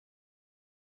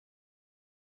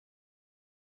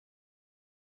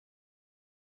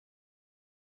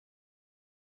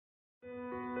Kissing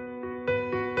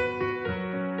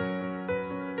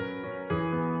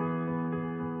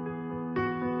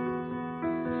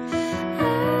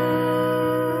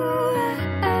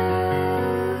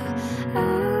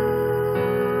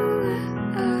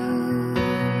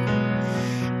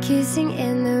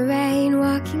in the rain,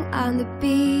 walking on the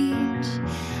beach.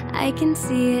 I can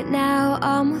see it now,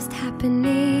 almost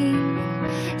happening.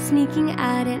 Sneaking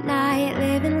out at night,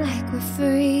 living like we're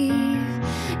free.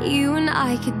 You and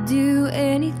I could do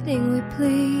anything we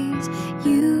please.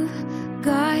 You've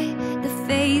got the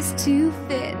face to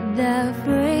fit the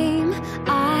frame.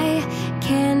 I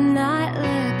cannot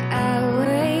look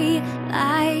away.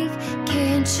 Like,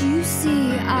 can't you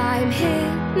see I'm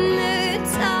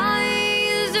hypnotized?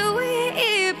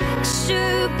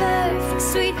 Picture perfect,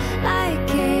 sweet like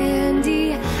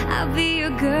candy. I'll be your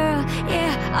girl,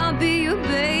 yeah, I'll be your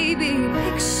baby.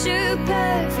 Picture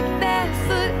perfect,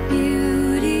 barefoot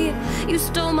beauty. You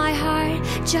stole my heart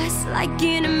just like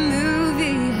in a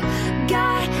movie.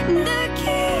 Got the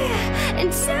key,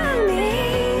 and tell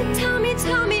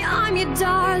me I'm your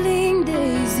darling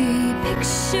Daisy.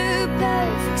 Picture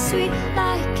perfect, sweet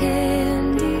like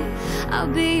candy. I'll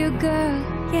be your girl,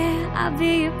 yeah, I'll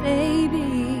be your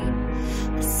baby.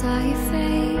 I saw your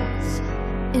face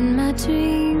in my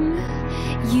dream.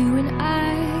 You and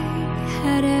I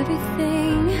had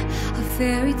everything. A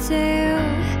fairy tale,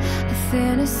 a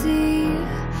fantasy.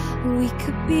 We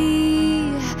could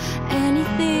be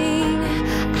anything.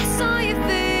 I saw your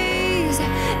face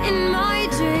in my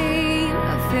dream. A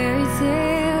fairy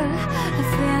tale, a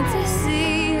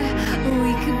fantasy.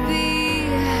 We could be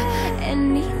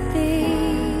anything.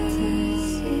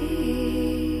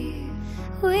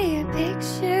 We're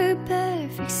picture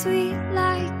perfect, sweet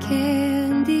like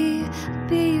candy. I'll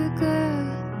be your girl,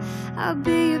 I'll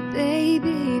be your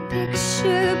baby.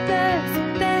 Picture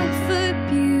perfect, barefoot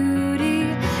beauty.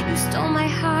 You stole my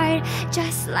heart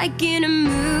just like in a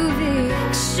movie.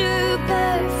 Picture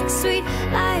perfect, sweet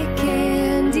like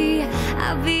candy.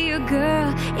 I'll be your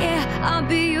girl, yeah, I'll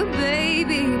be your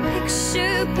baby.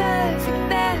 Picture perfect,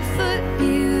 barefoot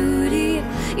beauty.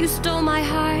 You stole my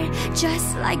heart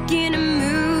just like in a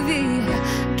movie.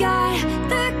 Got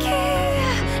the key,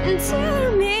 and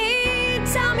tell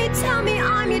me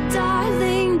I'm your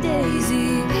darling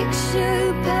Daisy.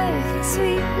 Picture perfect,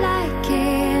 sweet like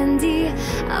candy.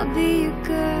 I'll be your